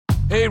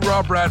Hey,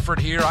 Rob Bradford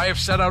here. I have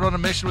set out on a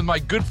mission with my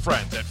good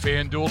friends at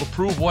FanDuel to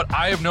prove what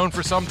I have known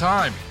for some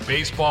time.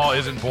 Baseball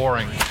isn't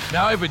boring.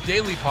 Now I have a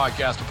daily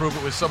podcast to prove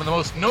it with some of the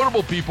most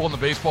notable people in the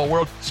baseball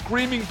world,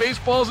 screaming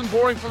baseball isn't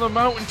boring from the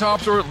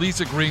mountaintops, or at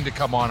least agreeing to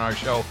come on our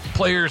show.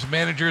 Players,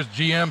 managers,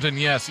 GMs, and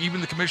yes, even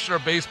the commissioner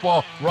of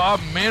baseball, Rob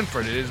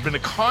Manfred. It has been a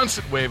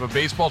constant wave of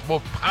baseball's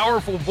most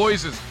powerful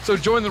voices. So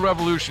join the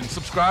revolution.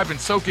 Subscribe and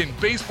soak in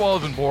Baseball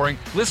Isn't Boring.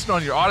 Listen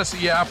on your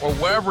Odyssey app or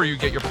wherever you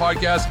get your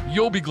podcasts.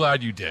 You'll be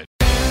glad you did.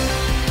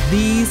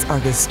 These are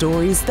the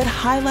stories that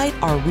highlight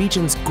our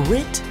region's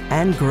grit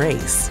and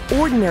grace.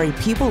 Ordinary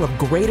people of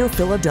Greater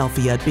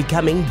Philadelphia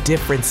becoming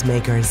difference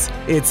makers.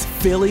 It's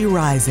Philly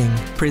Rising,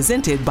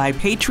 presented by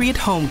Patriot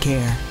Home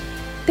Care.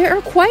 There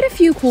are quite a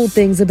few cool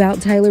things about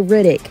Tyler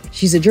Riddick.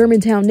 She's a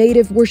Germantown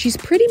native where she's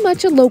pretty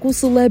much a local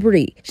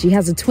celebrity. She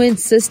has a twin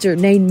sister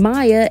named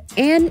Maya,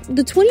 and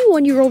the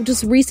 21-year-old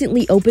just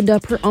recently opened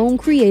up her own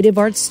creative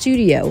arts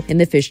studio in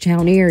the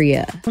Fishtown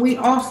area. We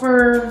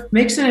offer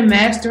mixing and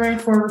mastering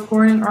for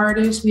recording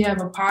artists. We have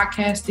a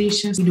podcast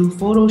station. We do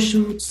photo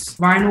shoots,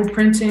 vinyl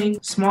printing,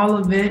 small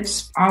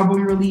events,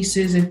 album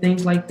releases, and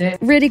things like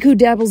that. Riddick, who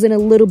dabbles in a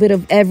little bit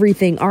of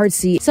everything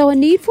artsy, saw a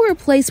need for a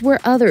place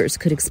where others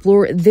could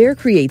explore their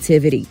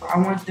creativity. I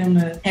want them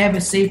to have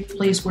a safe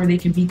place where they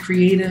can be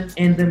creative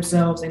in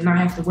themselves and not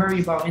have to worry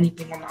about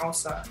anything on the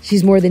outside.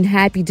 She's more than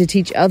happy to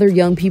teach other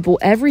young people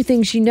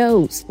everything she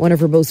knows. One of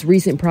her most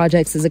recent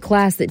projects is a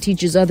class that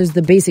teaches others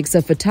the basics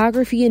of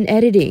photography and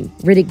editing.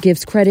 Riddick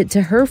gives credit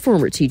to her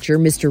former teacher,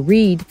 Mr.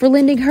 Reed, for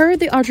lending her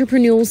the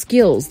entrepreneurial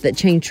skills that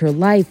changed her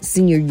life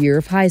senior year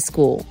of high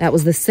school. That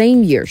was the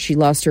same year she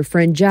lost her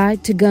friend Jai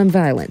to gun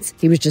violence.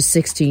 He was just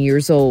 16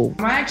 years old.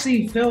 I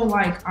actually feel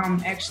like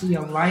I'm actually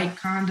a light,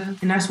 kinda.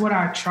 And that's what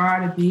I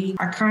try to be.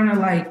 I kind of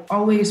like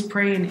always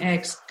pray and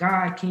ask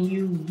God, can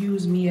you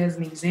use me as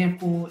an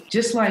example?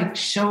 Just like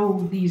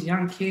show these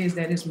young kids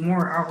that it's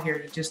more out here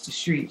than just the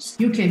streets.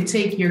 You can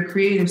take your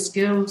creative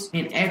skills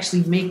and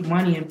actually make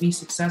money and be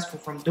successful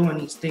from doing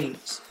these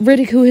things.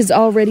 Riddick, who has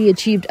already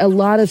achieved a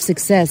lot of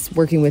success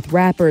working with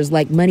rappers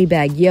like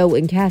Moneybagg Yo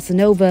and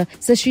Casanova,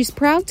 says she's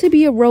proud to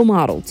be a role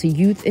model to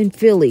youth in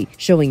Philly,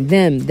 showing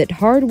them that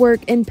hard work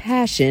and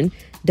passion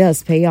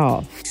does pay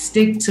off.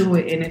 Stick to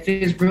it, and if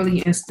it's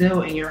really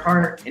instilled in your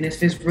heart and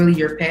if it's really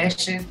your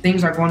passion,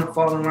 things are going to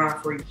fall in line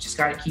for you. You just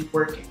got to keep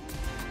working.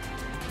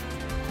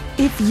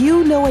 If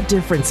you know a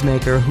difference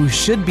maker who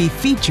should be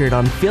featured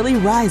on Philly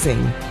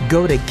Rising,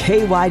 go to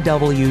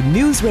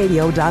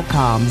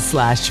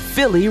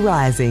kywnewsradio.com/Philly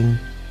Rising.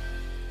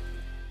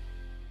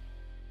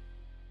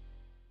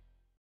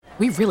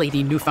 We really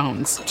need new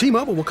phones.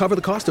 T-Mobile will cover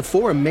the cost of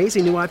 4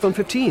 amazing new iPhone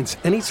 15s,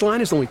 and each line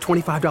is only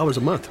 $25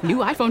 a month. New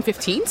iPhone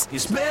 15s?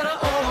 It's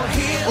better over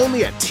here.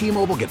 Only at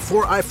T-Mobile, get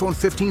 4 iPhone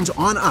 15s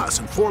on us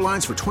and 4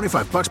 lines for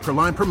 $25 per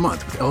line per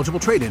month with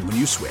eligible trade-in when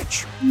you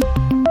switch.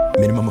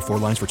 Minimum of 4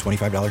 lines for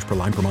 $25 per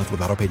line per month with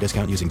autopay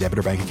discount using debit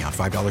or bank account.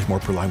 $5 more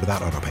per line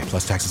without autopay,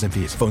 plus taxes and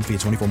fees. Phone fee at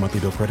 24 monthly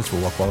bill credits for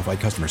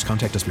well-qualified customers.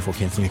 Contact us before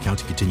canceling account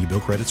to continue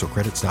bill credits or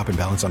credit stop and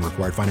balance on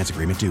required finance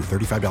agreement due.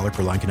 $35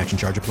 per line connection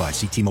charge applies.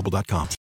 See T-Mobile.com.